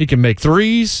shooter. He can make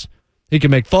threes. He can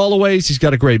make fallaways. He's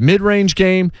got a great mid-range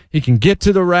game. He can get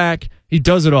to the rack. He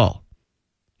does it all.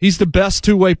 He's the best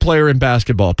two-way player in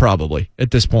basketball probably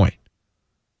at this point.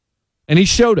 And he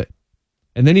showed it.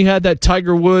 And then he had that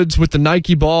Tiger Woods with the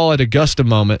Nike ball at Augusta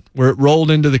moment where it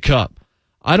rolled into the cup.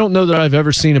 I don't know that I've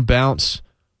ever seen a bounce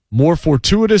more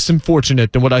fortuitous and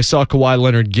fortunate than what I saw Kawhi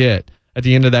Leonard get at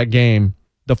the end of that game.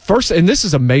 The first, and this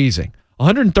is amazing,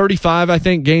 135, I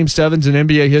think, Game 7s in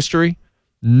NBA history.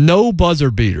 No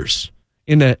buzzer beaters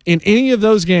in any of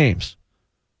those games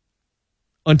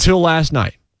until last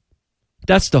night.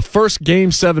 That's the first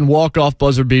Game 7 walk-off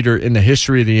buzzer beater in the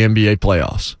history of the NBA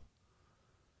playoffs.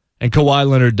 And Kawhi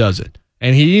Leonard does it.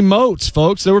 And he emotes,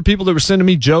 folks. There were people that were sending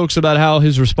me jokes about how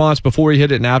his response before he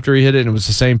hit it and after he hit it, and it was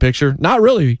the same picture. Not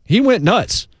really. He went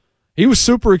nuts. He was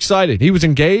super excited. He was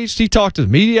engaged. He talked to the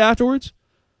media afterwards.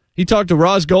 He talked to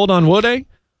Roz Gold-Onwude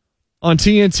on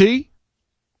TNT.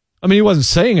 I mean, he wasn't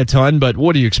saying a ton, but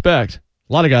what do you expect?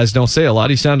 A lot of guys don't say a lot.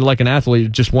 He sounded like an athlete who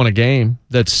just won a game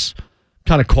that's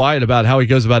kind of quiet about how he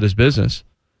goes about his business.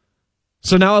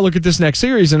 So now I look at this next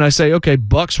series and I say, okay,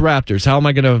 Bucks Raptors, how am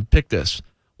I going to pick this?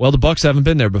 Well, the Bucks haven't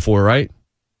been there before, right?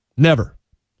 Never.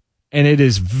 And it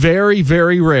is very,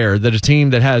 very rare that a team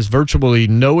that has virtually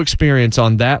no experience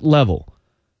on that level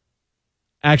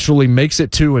actually makes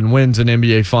it to and wins an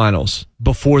NBA Finals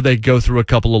before they go through a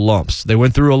couple of lumps. They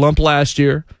went through a lump last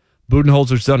year.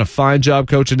 Budenholzer's done a fine job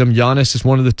coaching them. Giannis is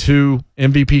one of the 2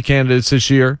 MVP candidates this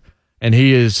year, and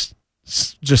he is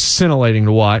just scintillating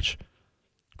to watch.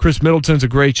 Chris Middleton's a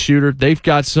great shooter. They've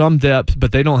got some depth,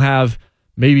 but they don't have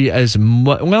maybe as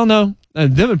much. Well, no.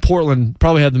 Them and Portland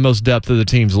probably have the most depth of the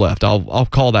teams left. I'll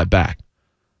call that back.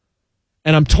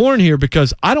 And I'm torn here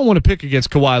because I don't want to pick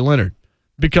against Kawhi Leonard,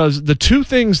 because the 2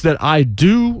 things that I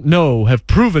do know have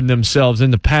proven themselves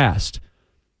in the past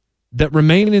that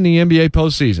remain in the NBA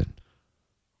postseason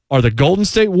are the Golden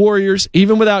State Warriors,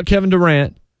 even without Kevin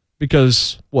Durant,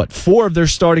 because, 4 of their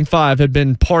starting 5 have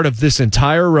been part of this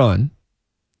entire run.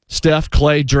 Steph,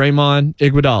 Clay, Draymond,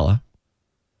 Iguodala.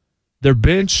 Their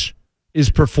bench is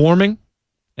performing,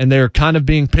 and they're kind of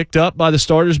being picked up by the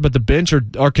starters, but the bench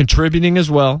are contributing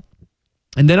as well.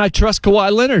 And then I trust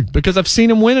Kawhi Leonard because I've seen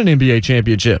him win an NBA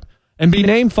championship and be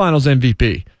named Finals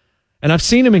MVP. And I've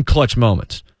seen him in clutch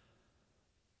moments.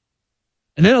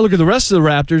 And then I look at the rest of the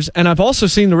Raptors, and I've also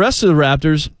seen the rest of the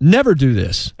Raptors never do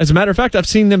this. As a matter of fact, I've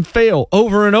seen them fail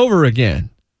over and over again.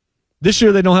 This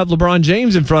year they don't have LeBron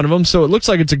James in front of them, so it looks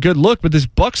like it's a good look, but this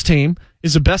Bucks team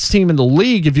is the best team in the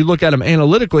league if you look at them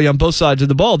analytically on both sides of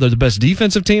the ball. They're the best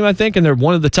defensive team, I think, and they're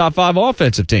one of the top 5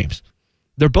 offensive teams.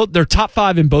 They're top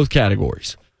 5 in both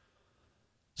categories.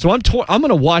 So I'm going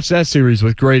to watch that series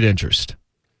with great interest.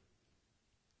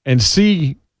 and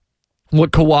see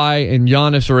what Kawhi and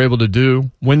Giannis are able to do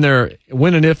when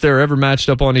and if they're ever matched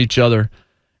up on each other,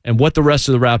 and what the rest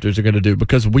of the Raptors are going to do.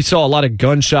 Because we saw a lot of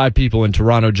gun-shy people in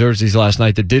Toronto jerseys last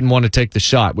night that didn't want to take the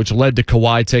shot, which led to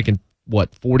Kawhi taking,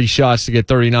 40 shots to get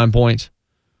 39 points?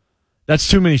 That's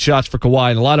too many shots for Kawhi,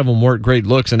 and a lot of them weren't great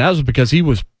looks, and that was because he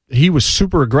was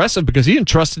super aggressive because he didn't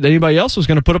trust that anybody else was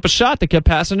going to put up a shot. They kept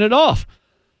passing it off.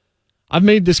 I've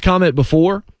made this comment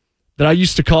before that I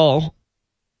used to call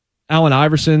Allen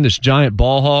Iverson this giant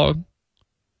ball hog,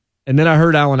 and then I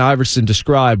heard Allen Iverson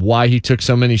describe why he took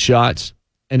so many shots,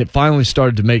 and it finally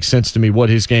started to make sense to me what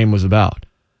his game was about.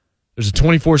 There's a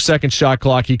 24-second shot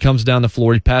clock. He comes down the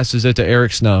floor. He passes it to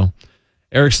Eric Snow.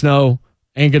 Eric Snow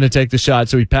ain't going to take the shot,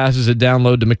 so he passes it down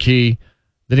low to McKee.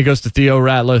 Then he goes to Theo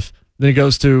Ratliff. Then he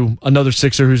goes to another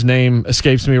Sixer whose name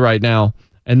escapes me right now.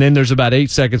 And then there's about 8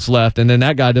 seconds left, and then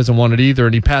that guy doesn't want it either,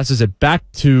 and he passes it back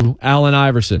to Allen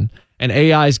Iverson. And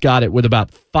AI's got it with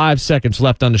about 5 seconds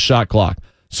left on the shot clock.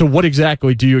 So what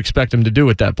exactly do you expect him to do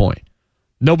at that point?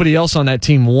 Nobody else on that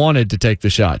team wanted to take the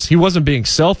shots. He wasn't being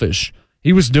selfish.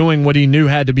 He was doing what he knew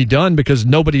had to be done because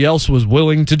nobody else was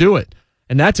willing to do it.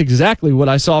 And that's exactly what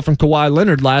I saw from Kawhi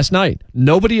Leonard last night.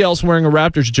 Nobody else wearing a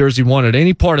Raptors jersey wanted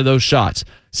any part of those shots.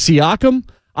 Siakam,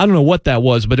 I don't know what that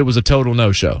was, but it was a total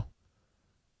no-show.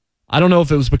 I don't know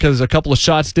if it was because a couple of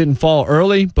shots didn't fall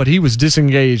early, but he was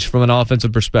disengaged from an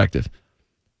offensive perspective.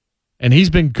 And he's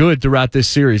been good throughout this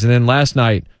series. And then last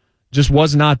night just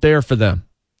was not there for them.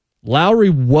 Lowry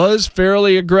was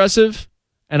fairly aggressive,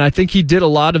 and I think he did a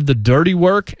lot of the dirty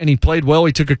work, and he played well.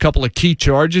 He took a couple of key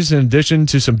charges in addition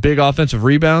to some big offensive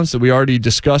rebounds that we already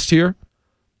discussed here.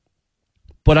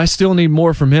 But I still need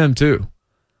more from him, too.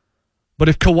 But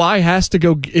if Kawhi has to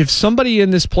go, if somebody in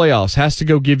this playoffs has to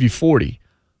go give you 40,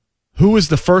 who is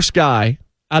the first guy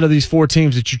out of these 4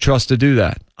 teams that you trust to do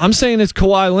that? I'm saying it's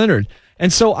Kawhi Leonard.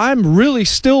 And so I'm really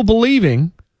still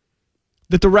believing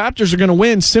that the Raptors are going to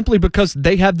win simply because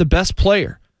they have the best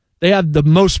player. They have the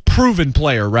most proven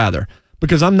player, rather,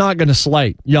 because I'm not going to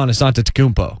slight Giannis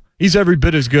Antetokounmpo. He's every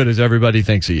bit as good as everybody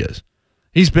thinks he is.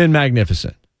 He's been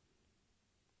magnificent.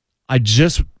 I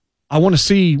want to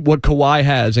see what Kawhi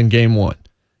has in Game 1.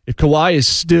 If Kawhi is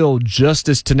still just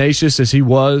as tenacious as he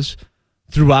was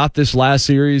throughout this last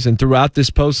series and throughout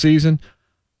this postseason,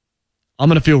 I'm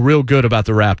going to feel real good about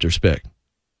the Raptors pick.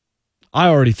 I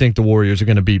already think the Warriors are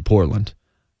going to beat Portland.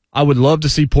 I would love to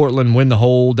see Portland win the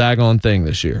whole daggone thing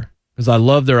this year because I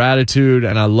love their attitude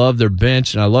and I love their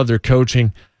bench and I love their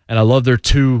coaching and I love their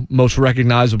 2 most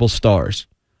recognizable stars.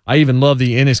 I even love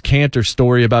the Enes Kanter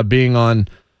story about being on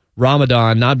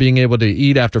Ramadan, not being able to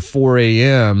eat after 4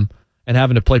 a.m. and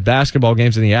having to play basketball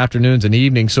games in the afternoons and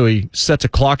evenings, so he sets a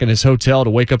clock in his hotel to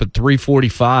wake up at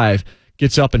 3:45,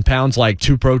 gets up and pounds like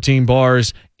 2 protein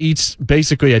bars, eats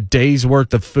basically a day's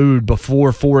worth of food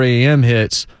before 4 a.m.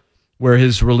 hits, where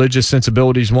his religious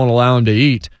sensibilities won't allow him to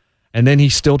eat, and then he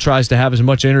still tries to have as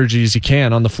much energy as he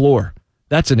can on the floor.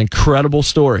 That's an incredible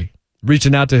story.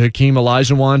 Reaching out to Hakeem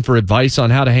Olajuwon for advice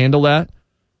on how to handle that,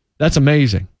 that's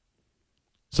amazing.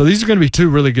 So these are going to be 2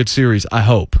 really good series, I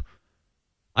hope.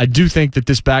 I do think that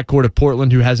this backcourt of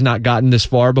Portland, who has not gotten this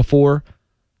far before,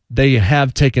 they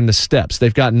have taken the steps.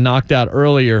 They've gotten knocked out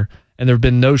earlier, and there have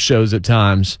been no-shows at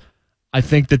times. I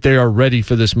think that they are ready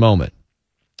for this moment.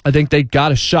 I think they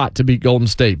got a shot to beat Golden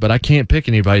State, but I can't pick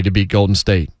anybody to beat Golden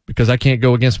State because I can't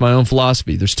go against my own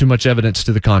philosophy. There's too much evidence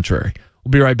to the contrary.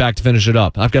 We'll be right back to finish it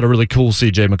up. I've got a really cool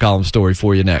C.J. McCollum story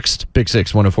for you next. Big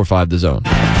 6, 104.5 The Zone.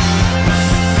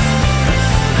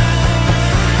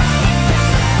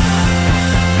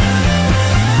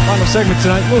 Final segment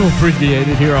tonight, a little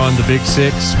abbreviated here on the Big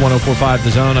 6, 104.5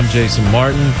 The Zone. I'm Jason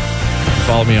Martin. You can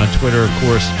follow me on Twitter, of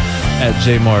course, at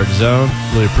JMartZone.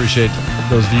 Really appreciate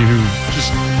those of you who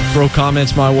just throw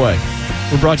comments my way.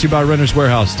 We're brought to you by Renters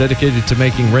Warehouse, dedicated to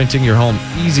making renting your home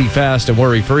easy, fast, and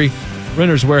worry-free.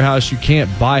 Renters Warehouse, you can't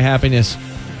buy happiness,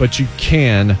 but you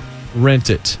can rent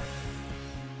it.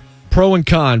 Pro and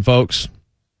con, folks.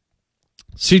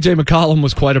 C.J. McCollum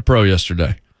was quite a pro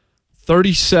yesterday.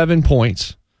 37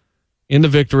 points in the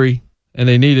victory, and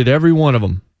they needed every one of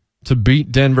them to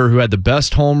beat Denver, who had the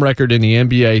best home record in the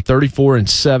NBA,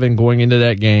 34-7 going into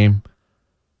that game.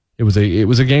 It was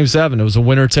a Game 7. It was a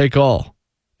winner-take-all.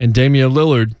 And Damian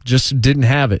Lillard just didn't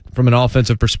have it from an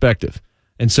offensive perspective.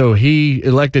 And so he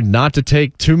elected not to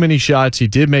take too many shots. He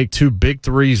did make 2 big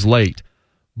threes late.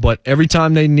 But every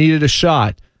time they needed a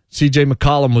shot, C.J.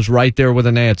 McCollum was right there with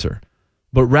an answer.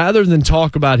 But rather than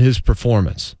talk about his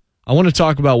performance, I want to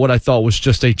talk about what I thought was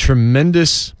just a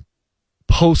tremendous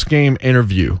post-game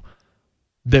interview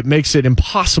that makes it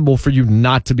impossible for you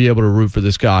not to be able to root for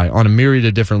this guy on a myriad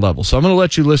of different levels. So I'm going to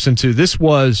let you listen to, this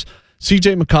was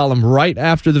C.J. McCollum right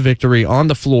after the victory on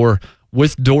the floor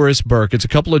with Doris Burke. It's a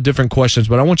couple of different questions,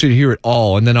 but I want you to hear it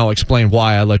all, and then I'll explain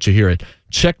why I let you hear it.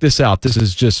 Check this out. This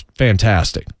is just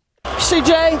fantastic.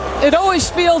 CJ, it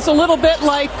always feels a little bit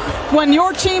like when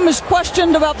your team is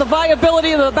questioned about the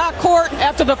viability of the backcourt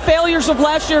after the failures of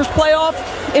last year's playoff,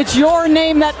 it's your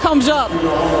name that comes up.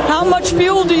 How much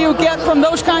fuel do you get from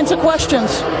those kinds of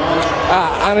questions?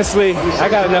 Honestly, I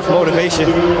got enough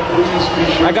motivation.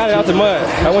 I got it out the mud.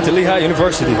 I went to Lehigh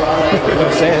University. You know what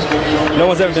I'm saying? No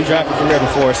one's ever been drafted from there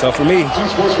before. So for me,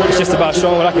 it's just about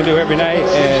showing what I can do every night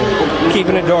and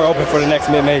keeping the door open for the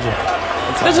next mid-major.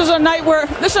 This is a night,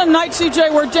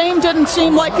 CJ, where Dame didn't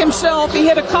seem like himself. He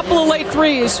hit a couple of late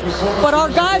threes, but our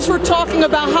guys were talking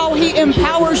about how he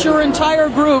empowers your entire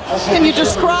group. Can you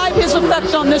describe his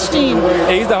effect on this team?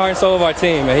 Yeah, he's the heart and soul of our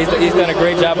team, and he's done a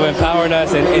great job of empowering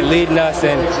us and leading us.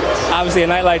 And obviously, a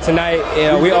night like tonight,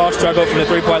 we all struggled from the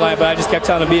three-point line, but I just kept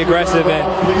telling him to be aggressive,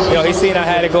 and he's seen I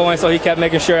had it going, so he kept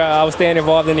making sure I was staying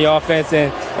involved in the offense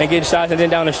and getting shots. And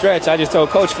then down the stretch, I just told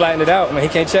Coach, flatten it out. I mean, he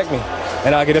can't check me.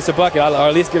 And I'll get us a bucket,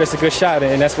 or at least get us a good shot,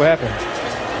 and that's what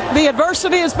happened. The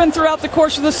adversity has been throughout the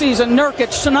course of the season.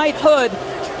 Nurkic, tonight, Hood.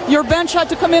 Your bench had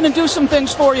to come in and do some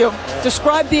things for you.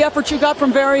 Describe the effort you got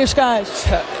from various guys.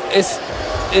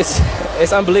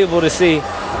 It's unbelievable to see,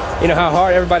 how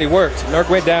hard everybody worked. Nurk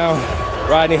went down.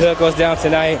 Rodney Hood goes down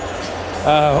tonight.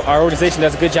 Our organization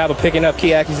does a good job of picking up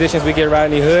key acquisitions. We get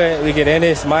Rodney Hood, we get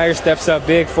Ennis. Myers steps up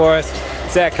big for us.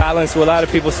 Zach Collins, who a lot of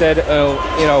people said,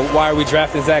 why are we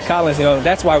drafting Zach Collins?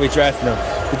 That's why we drafted him.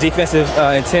 The defensive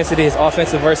intensity, his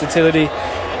offensive versatility.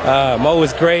 Mo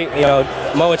was great.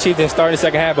 Mo achieved in starting the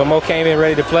second half, but Mo came in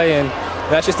ready to play, and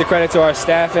that's just a credit to our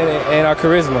staff and our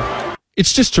charisma.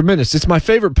 It's just tremendous. It's my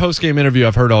favorite post-game interview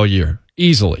I've heard all year,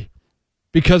 easily,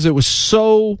 because it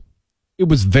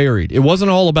was varied. It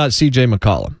wasn't all about C.J.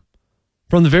 McCollum.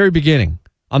 From the very beginning,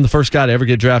 I'm the first guy to ever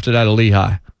get drafted out of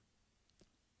Lehigh.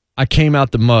 I came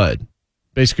out the mud,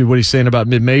 basically what he's saying about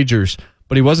mid-majors,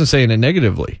 but he wasn't saying it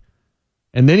negatively.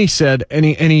 And then he said, and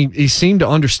he seemed to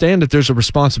understand that there's a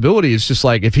responsibility. It's just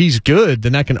like, if he's good,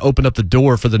 then that can open up the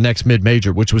door for the next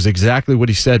mid-major, which was exactly what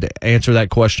he said to answer that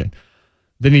question.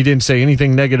 Then he didn't say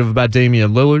anything negative about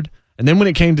Damian Lillard. And then when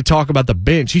it came to talk about the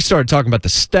bench, he started talking about the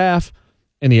staff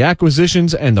and the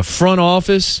acquisitions and the front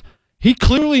office. He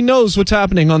clearly knows what's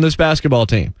happening on this basketball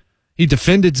team. He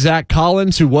defended Zach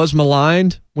Collins, who was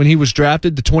maligned when he was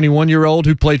drafted, the 21-year-old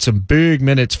who played some big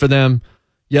minutes for them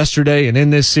yesterday. And in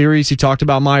this series, he talked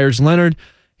about Myers Leonard.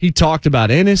 He talked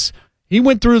about Ennis. He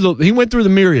went through the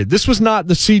myriad. This was not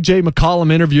the C.J.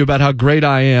 McCollum interview about how great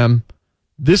I am.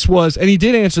 This was, and he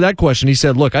did answer that question. He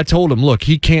said, I told him,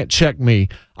 he can't check me.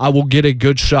 I will get a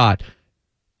good shot.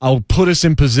 I'll put us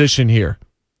in position here.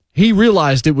 He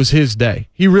realized it was his day.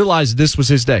 He realized this was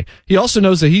his day. He also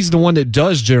knows that he's the one that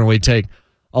does generally take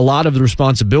a lot of the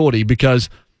responsibility, because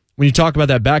when you talk about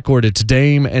that backcourt, it's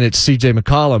Dame and it's C.J.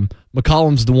 McCollum.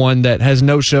 McCollum's the one that has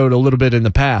no-showed a little bit in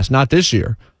the past, not this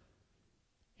year.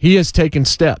 He has taken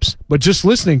steps, but just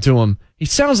listening to him, he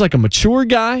sounds like a mature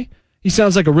guy. He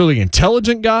sounds like a really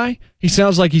intelligent guy. He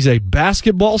sounds like he's a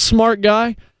basketball smart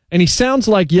guy, and he sounds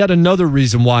like yet another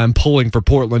reason why I'm pulling for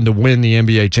Portland to win the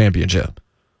NBA championship.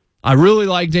 I really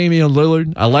like Damian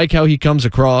Lillard. I like how he comes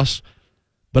across,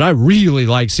 but I really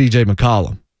like C.J.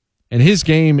 McCollum. And his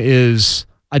game is,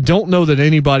 I don't know that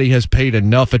anybody has paid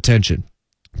enough attention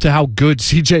to how good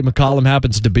C.J. McCollum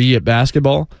happens to be at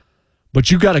basketball, but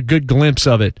you got a good glimpse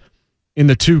of it in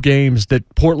the two games that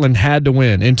Portland had to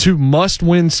win. In two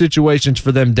must-win situations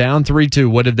for them down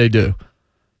 3-2, what did they do?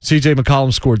 C.J.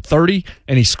 McCollum scored 30,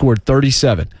 and he scored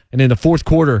 37. And in the fourth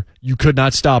quarter, you could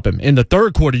not stop him. In the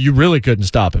third quarter, you really couldn't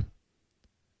stop him.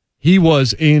 He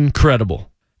was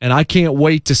incredible. And I can't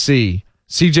wait to see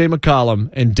C.J. McCollum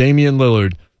and Damian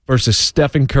Lillard versus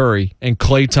Stephen Curry and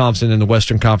Klay Thompson in the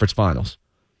Western Conference Finals.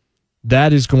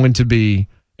 That is going to be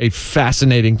a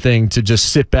fascinating thing to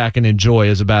just sit back and enjoy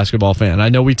as a basketball fan. I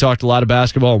know we talked a lot of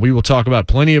basketball, and we will talk about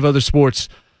plenty of other sports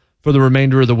for the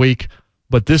remainder of the week,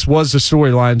 but this was the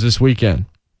storylines this weekend.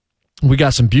 We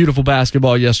got some beautiful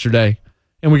basketball yesterday,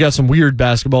 and we got some weird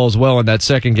basketball as well in that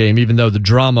second game, even though the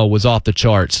drama was off the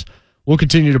charts. We'll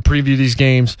continue to preview these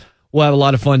games. We'll have a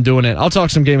lot of fun doing it. I'll talk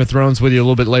some Game of Thrones with you a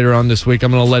little bit later on this week.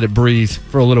 I'm going to let it breathe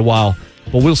for a little while.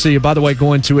 But we'll see you. By the way,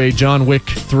 going to a John Wick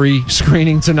 3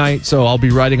 screening tonight, so I'll be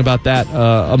writing about that,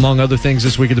 among other things,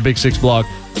 this week at the Big Six blog.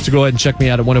 So go ahead and check me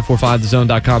out at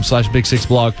 1045thezone.com/Big Six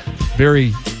blog.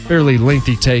 Fairly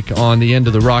lengthy take on the end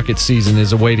of the Rockets season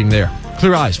is awaiting there.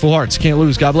 Clear eyes, full hearts, can't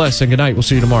lose. God bless, and good night. We'll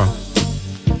see you tomorrow.